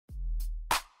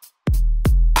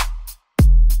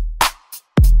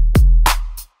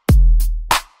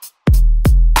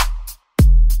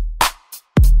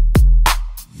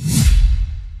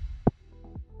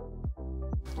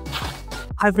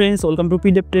Hi friends, welcome to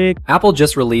PDF. Apple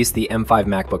just released the M5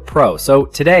 MacBook Pro, so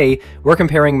today we're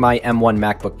comparing my M1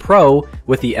 MacBook Pro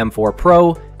with the M4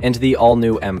 Pro and the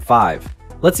all-new M5.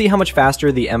 Let's see how much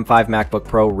faster the M5 MacBook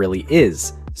Pro really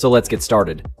is, so let's get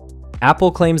started.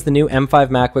 Apple claims the new M5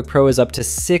 MacBook Pro is up to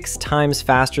 6 times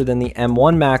faster than the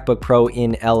M1 MacBook Pro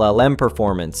in LLM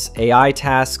performance, AI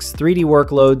tasks, 3D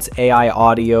workloads, AI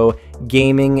audio,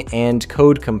 gaming, and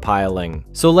code compiling.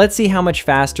 So let's see how much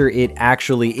faster it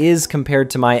actually is compared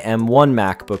to my M1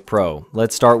 MacBook Pro.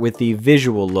 Let's start with the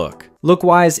visual look.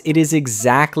 Look-wise, it is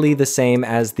exactly the same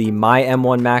as the my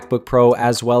M1 MacBook Pro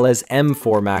as well as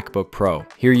M4 MacBook Pro.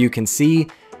 Here you can see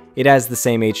it has the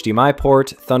same HDMI port,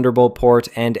 Thunderbolt port,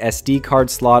 and SD card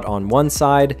slot on one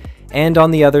side, and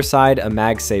on the other side a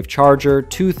MagSafe charger,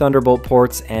 2 Thunderbolt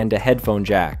ports, and a headphone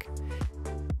jack.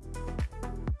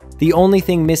 The only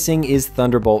thing missing is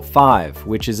Thunderbolt 5,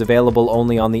 which is available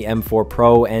only on the M4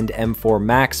 Pro and M4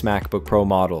 Max MacBook Pro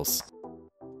models.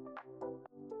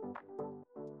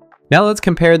 Now let's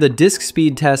compare the disk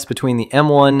speed test between the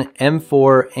M1,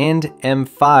 M4, and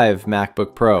M5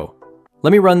 MacBook Pro. Let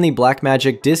me run the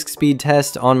Blackmagic disk speed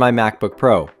test on my MacBook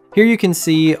Pro. Here you can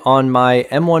see on my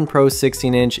M1 Pro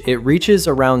 16-inch, it reaches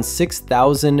around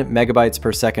 6,000 megabytes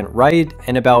per second write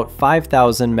and about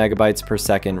 5,000 megabytes per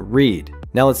second read.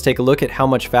 Now let's take a look at how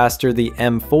much faster the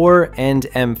M4 and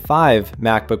M5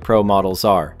 MacBook Pro models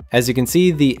are. As you can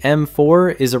see, the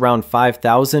M4 is around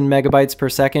 5,000 megabytes per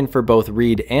second for both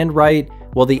read and write,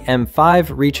 while the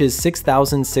M5 reaches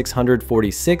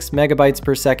 6,646 megabytes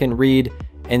per second read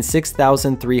and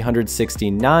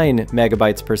 6,369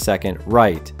 megabytes per second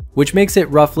write, which makes it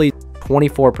roughly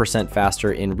 24%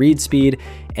 faster in read speed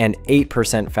and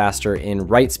 8% faster in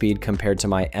write speed compared to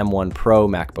my M1 Pro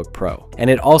MacBook Pro. And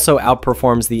it also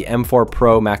outperforms the M4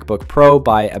 Pro MacBook Pro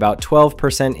by about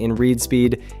 12% in read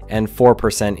speed and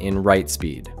 4% in write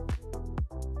speed.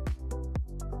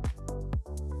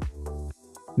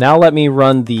 Now let me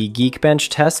run the Geekbench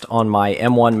test on my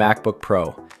M1 MacBook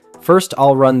Pro. First,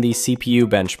 I'll run the CPU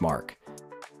benchmark.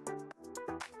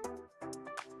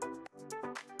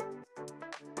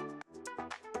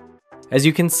 As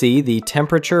you can see, the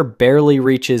temperature barely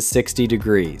reaches 60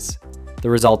 degrees. The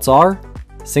results are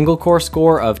single core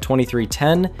score of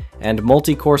 2310 and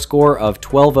multi-core score of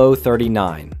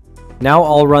 12039. Now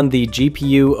I'll run the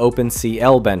GPU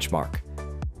OpenCL benchmark.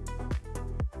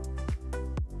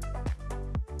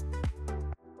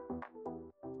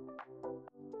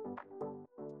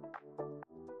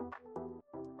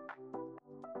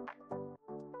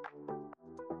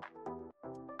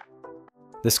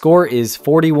 The score is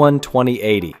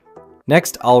 412080.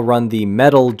 Next, I'll run the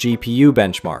Metal GPU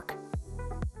benchmark.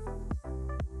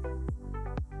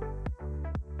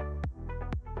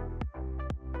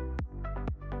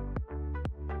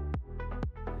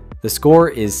 The score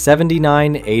is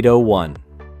 79801.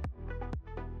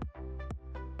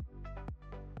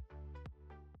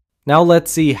 Now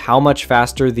let's see how much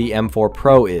faster the M4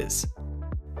 Pro is.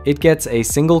 It gets a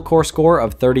single core score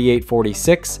of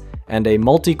 3846 and a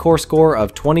multi-core score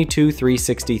of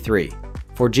 22363.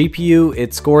 For GPU,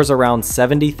 it scores around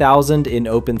 70,000 in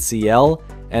OpenCL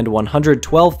and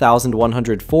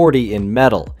 112,140 in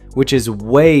Metal, which is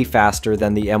way faster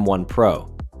than the M1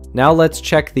 Pro. Now let's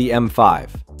check the M5.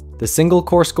 The single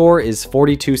core score is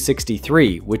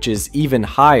 4263, which is even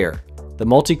higher. The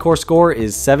multi-core score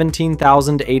is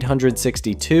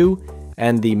 17,862,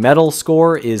 and the Metal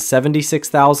score is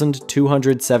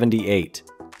 76,278.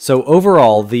 So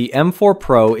overall, the M4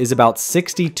 Pro is about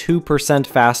 62%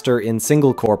 faster in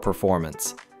single-core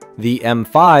performance. The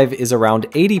M5 is around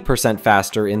 80%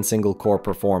 faster in single-core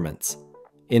performance.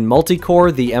 In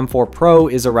multi-core, the M4 Pro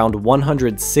is around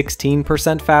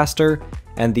 116% faster,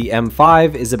 and the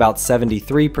M5 is about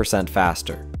 73%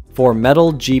 faster. For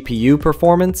Metal GPU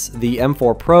performance, the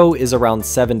M4 Pro is around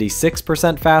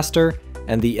 76% faster,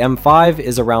 and the M5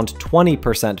 is around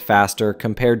 20% faster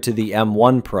compared to the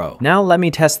M1 Pro. Now let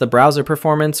me test the browser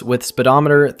performance with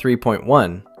Speedometer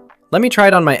 3.1. Let me try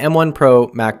it on my M1 Pro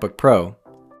MacBook Pro.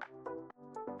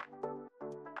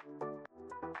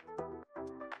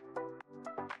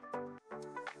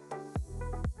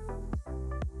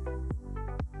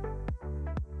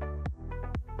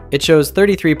 It shows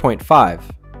 33.5.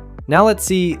 Now let's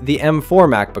see the M4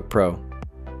 MacBook Pro.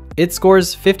 It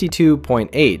scores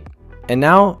 52.8. And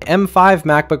now M5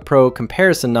 MacBook Pro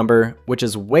comparison number, which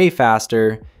is way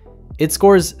faster, it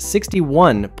scores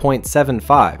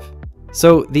 61.75.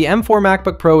 So the M4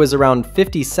 MacBook Pro is around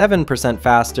 57%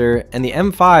 faster, and the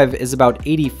M5 is about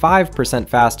 85%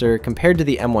 faster compared to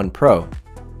the M1 Pro.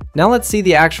 Now let's see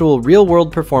the actual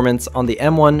real-world performance on the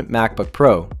M1 MacBook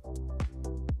Pro.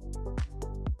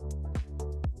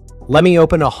 Let me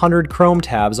open 100 Chrome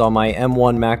tabs on my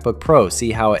M1 MacBook Pro,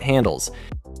 see how it handles.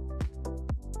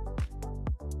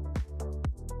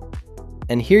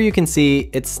 And here you can see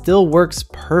it still works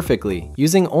perfectly,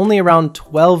 using only around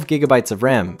 12 gigabytes of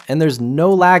RAM, and there's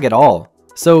no lag at all.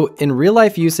 So in real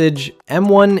life usage,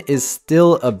 M1 is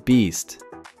still a beast.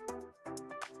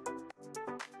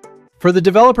 For the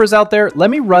developers out there, let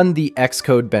me run the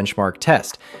Xcode Benchmark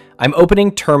test. I'm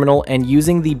opening Terminal and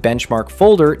using the benchmark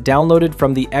folder downloaded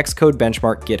from the Xcode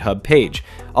Benchmark GitHub page.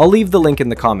 I'll leave the link in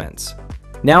the comments.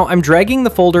 Now I'm dragging the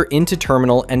folder into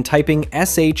Terminal and typing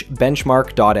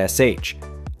benchmark.sh.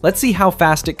 Let's see how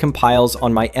fast it compiles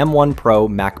on my M1 Pro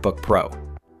MacBook Pro.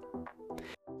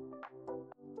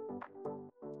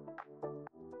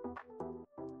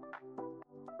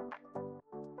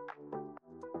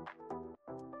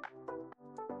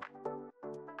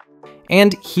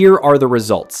 And here are the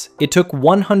results. It took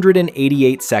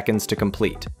 188 seconds to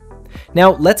complete.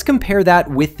 Now let's compare that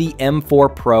with the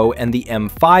M4 Pro and the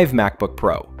M5 MacBook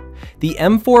Pro. The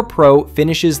M4 Pro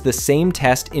finishes the same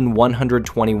test in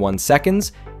 121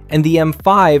 seconds, and the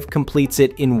M5 completes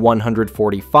it in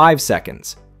 145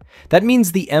 seconds. That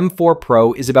means the M4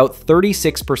 Pro is about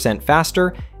 36%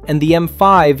 faster, and the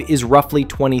M5 is roughly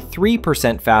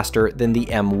 23% faster than the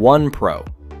M1 Pro.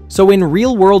 So in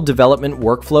real-world development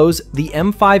workflows, the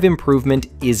M5 improvement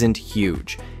isn't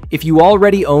huge. If you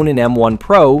already own an M1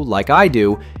 Pro, like I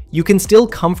do, you can still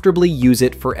comfortably use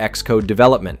it for Xcode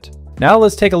development. Now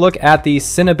let's take a look at the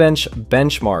Cinebench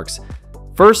benchmarks.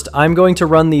 First, I'm going to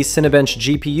run the Cinebench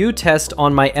GPU test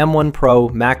on my M1 Pro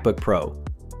MacBook Pro.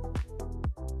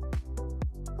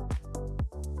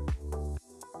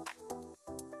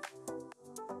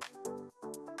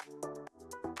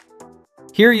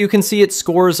 Here you can see it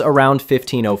scores around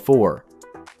 1504.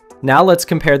 Now let's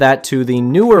compare that to the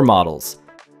newer models.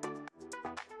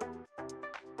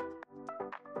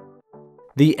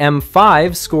 The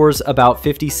M5 scores about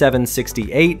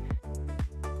 5768,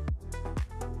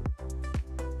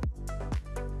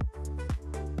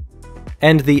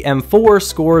 and the M4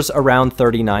 scores around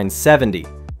 3970.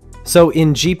 So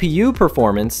in GPU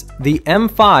performance, the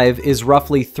M5 is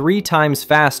roughly 3 times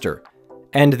faster,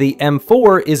 and the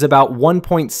M4 is about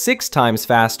 1.6 times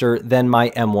faster than my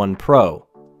M1 Pro.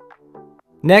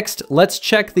 Next, let's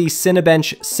check the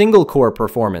Cinebench single-core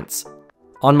performance.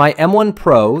 On my M1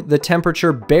 Pro, the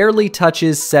temperature barely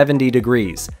touches 70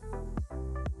 degrees.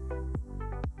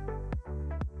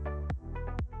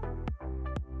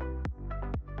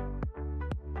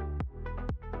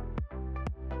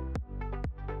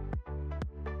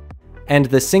 And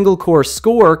the single-core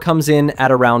score comes in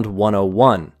at around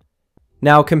 101.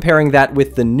 Now comparing that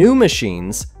with the new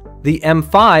machines, the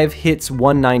M5 hits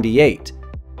 198,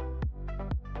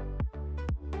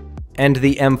 and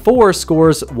the M4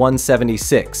 scores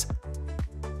 176.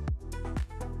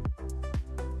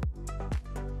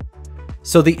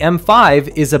 So the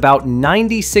M5 is about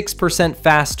 96%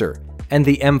 faster, and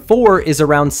the M4 is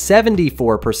around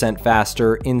 74%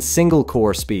 faster in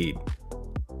single-core speed.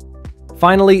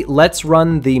 Finally, let's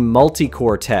run the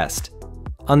multi-core test.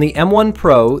 On the M1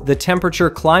 Pro, the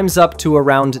temperature climbs up to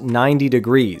around 90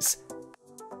 degrees.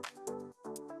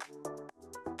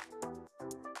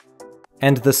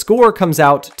 And the score comes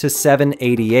out to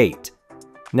 788.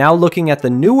 Now looking at the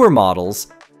newer models,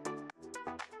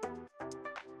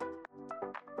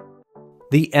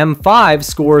 the M5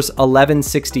 scores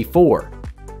 1164.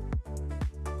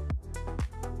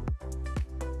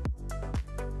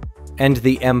 And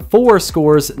the M4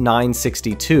 scores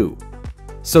 962.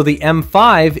 So the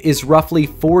M5 is roughly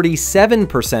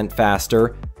 47%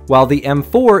 faster, while the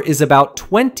M4 is about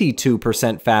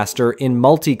 22% faster in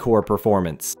multi-core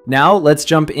performance. Now let's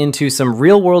jump into some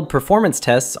real-world performance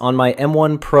tests on my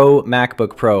M1 Pro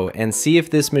MacBook Pro and see if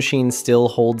this machine still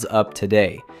holds up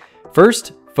today.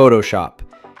 First, Photoshop.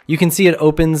 You can see it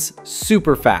opens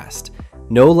super fast.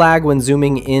 No lag when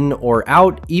zooming in or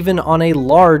out, even on a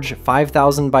large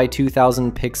 5000 by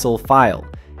 2000 pixel file.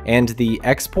 And the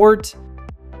export?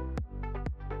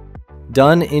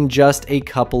 Done in just a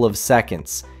couple of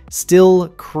seconds. Still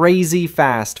crazy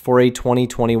fast for a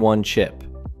 2021 chip.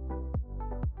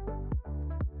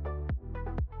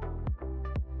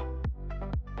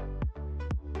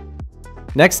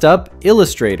 Next up,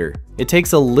 Illustrator. It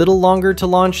takes a little longer to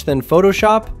launch than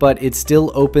Photoshop, but it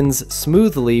still opens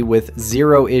smoothly with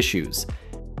 0 issues.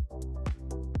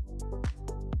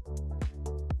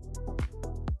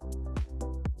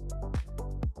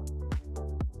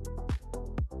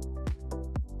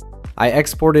 I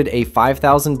exported a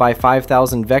 5000 by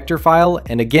 5000 vector file,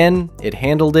 and again, it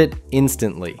handled it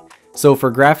instantly. So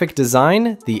for graphic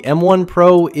design, the M1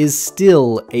 Pro is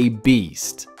still a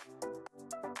beast.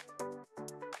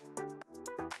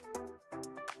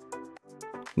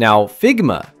 Now,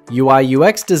 Figma, UI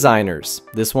UX designers,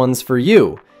 this one's for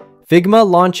you. Figma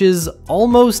launches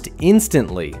almost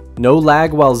instantly, no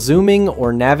lag while zooming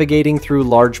or navigating through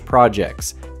large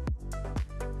projects.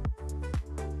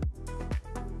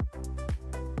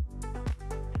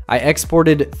 I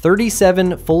exported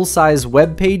 37 full-size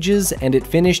web pages and it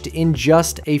finished in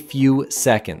just a few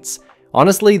seconds.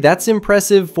 Honestly, that's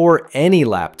impressive for any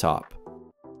laptop.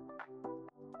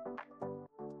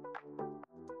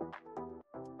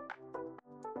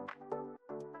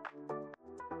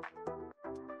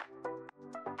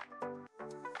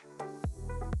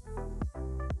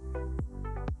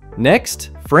 Next,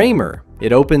 Framer.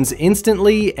 It opens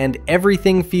instantly and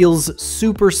everything feels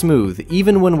super smooth,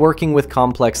 even when working with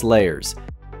complex layers.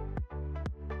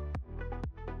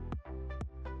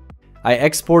 I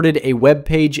exported a web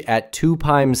page at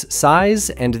 2x size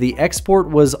and the export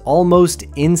was almost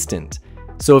instant.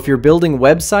 So if you're building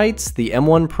websites, the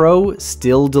M1 Pro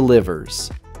still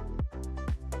delivers.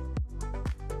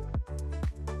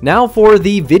 Now for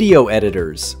the video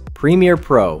editors, Premiere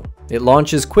Pro. It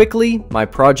launches quickly, my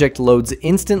project loads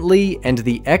instantly, and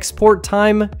the export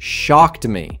time shocked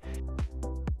me.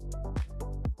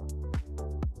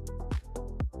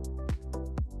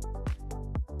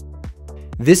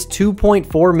 This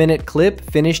 2.4-minute clip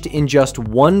finished in just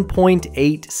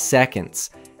 1.8 seconds.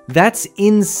 That's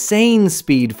insane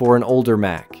speed for an older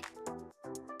Mac.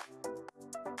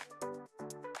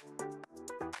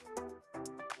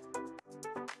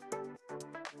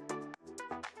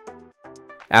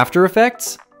 After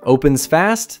Effects opens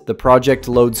fast, the project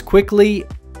loads quickly,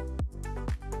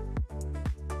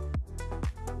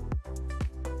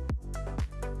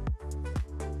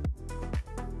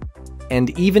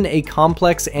 and even a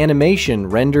complex animation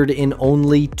rendered in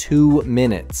only 2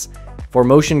 minutes. For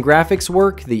motion graphics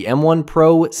work, the M1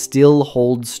 Pro still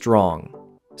holds strong.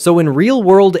 So in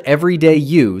real-world everyday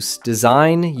use,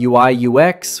 design, UI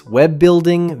UX, web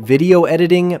building, video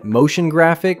editing, motion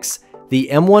graphics, the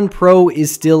M1 Pro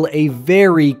is still a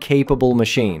very capable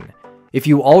machine. If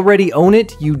you already own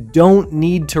it, you don't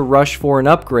need to rush for an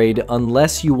upgrade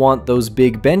unless you want those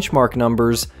big benchmark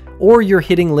numbers or you're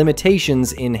hitting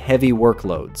limitations in heavy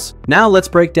workloads. Now let's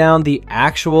break down the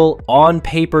actual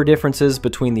on-paper differences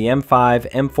between the M5,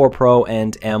 M4 Pro,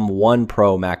 and M1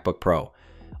 Pro MacBook Pro.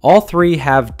 All three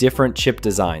have different chip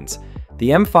designs. The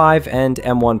M5 and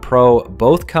M1 Pro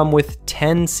both come with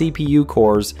 10 CPU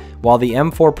cores, while the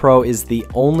M4 Pro is the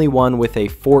only one with a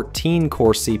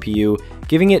 14-core CPU,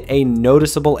 giving it a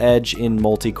noticeable edge in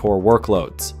multi-core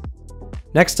workloads.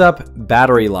 Next up,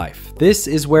 battery life. This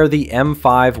is where the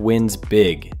M5 wins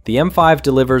big. The M5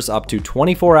 delivers up to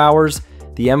 24 hours,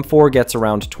 the M4 gets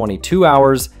around 22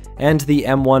 hours, and the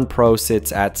M1 Pro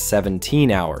sits at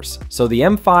 17 hours. So the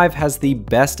M5 has the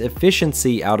best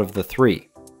efficiency out of the three.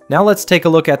 Now let's take a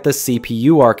look at the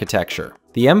CPU architecture.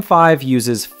 The M5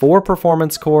 uses 4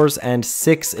 performance cores and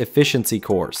 6 efficiency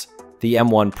cores. The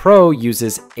M1 Pro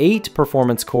uses 8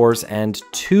 performance cores and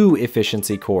 2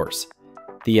 efficiency cores.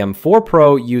 The M4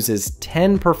 Pro uses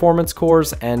 10 performance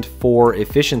cores and 4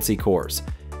 efficiency cores.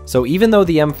 So even though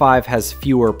the M5 has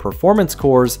fewer performance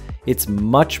cores, it's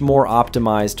much more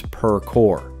optimized per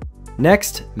core.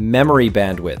 Next, memory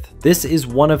bandwidth. This is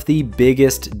one of the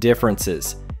biggest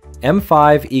differences.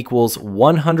 M5 equals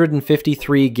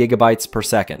 153 gigabytes per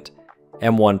second.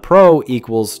 M1 Pro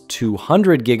equals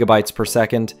 200 gigabytes per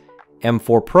second.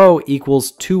 M4 Pro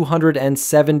equals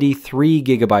 273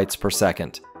 gigabytes per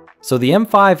second. So the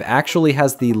M5 actually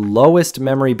has the lowest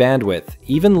memory bandwidth,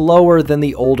 even lower than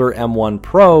the older M1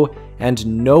 Pro, and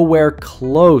nowhere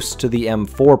close to the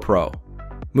M4 Pro.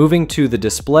 Moving to the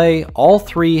display, all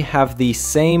three have the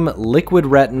same Liquid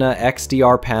Retina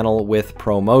XDR panel with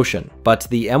ProMotion, but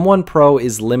the M1 Pro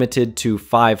is limited to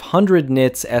 500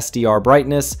 nits SDR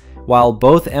brightness, while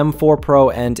both M4 Pro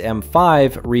and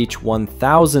M5 reach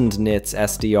 1000 nits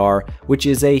SDR, which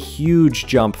is a huge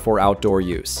jump for outdoor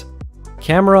use.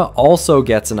 Camera also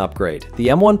gets an upgrade. The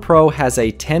M1 Pro has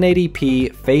a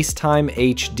 1080p FaceTime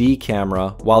HD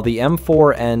camera, while the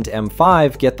M4 and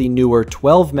M5 get the newer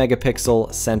 12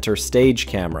 megapixel center stage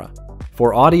camera.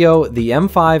 For audio, the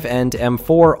M5 and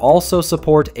M4 also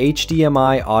support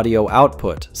HDMI audio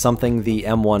output, something the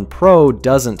M1 Pro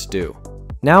doesn't do.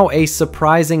 Now a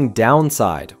surprising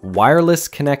downside, wireless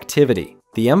connectivity.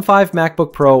 The M5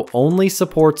 MacBook Pro only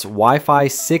supports Wi-Fi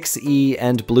 6E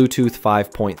and Bluetooth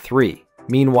 5.3.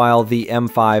 Meanwhile, the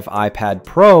M5 iPad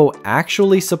Pro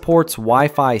actually supports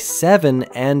Wi-Fi 7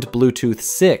 and Bluetooth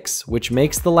 6, which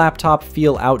makes the laptop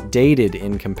feel outdated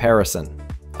in comparison.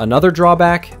 Another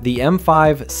drawback, the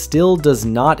M5 still does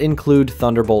not include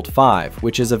Thunderbolt 5,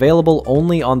 which is available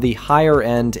only on the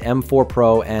higher-end M4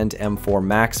 Pro and M4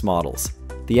 Max models.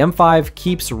 The M5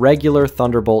 keeps regular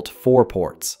Thunderbolt 4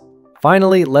 ports.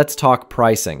 Finally, let's talk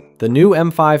pricing. The new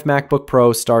M5 MacBook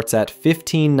Pro starts at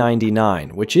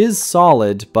 $1599, which is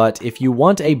solid, but if you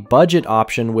want a budget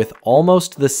option with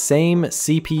almost the same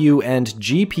CPU and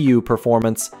GPU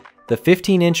performance, the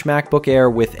 15-inch MacBook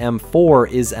Air with M4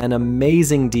 is an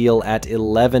amazing deal at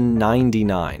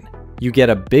 $1199. You get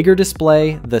a bigger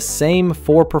display, the same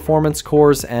 4 performance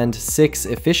cores and 6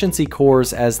 efficiency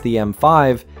cores as the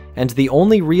M5, and the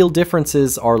only real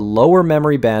differences are lower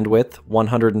memory bandwidth,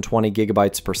 120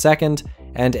 GB per second,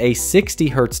 and a 60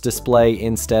 Hz display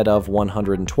instead of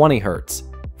 120 Hz.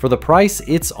 For the price,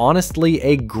 it's honestly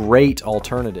a great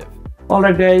alternative.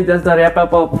 Alright guys, that's the wrap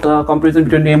up of the comparison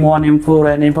between M1,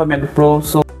 M4 and M5 MacBook Pro.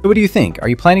 So what do you think? Are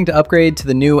you planning to upgrade to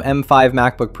the new M5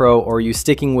 MacBook Pro, or are you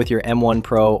sticking with your M1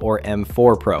 Pro or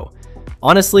M4 Pro?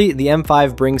 Honestly, the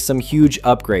M5 brings some huge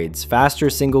upgrades: faster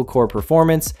single-core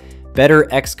performance, better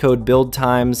Xcode build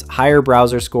times, higher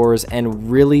browser scores,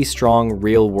 and really strong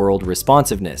real-world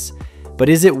responsiveness. But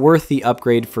is it worth the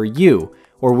upgrade for you?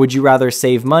 Or would you rather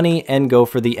save money and go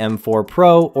for the M4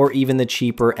 Pro or even the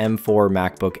cheaper M4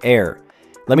 MacBook Air?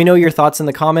 Let me know your thoughts in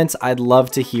the comments. I'd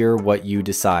love to hear what you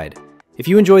decide. If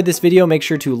you enjoyed this video, make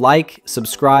sure to like,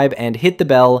 subscribe, and hit the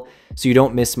bell so you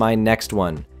don't miss my next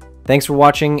one. Thanks for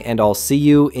watching, and I'll see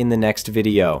you in the next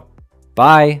video.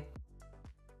 Bye!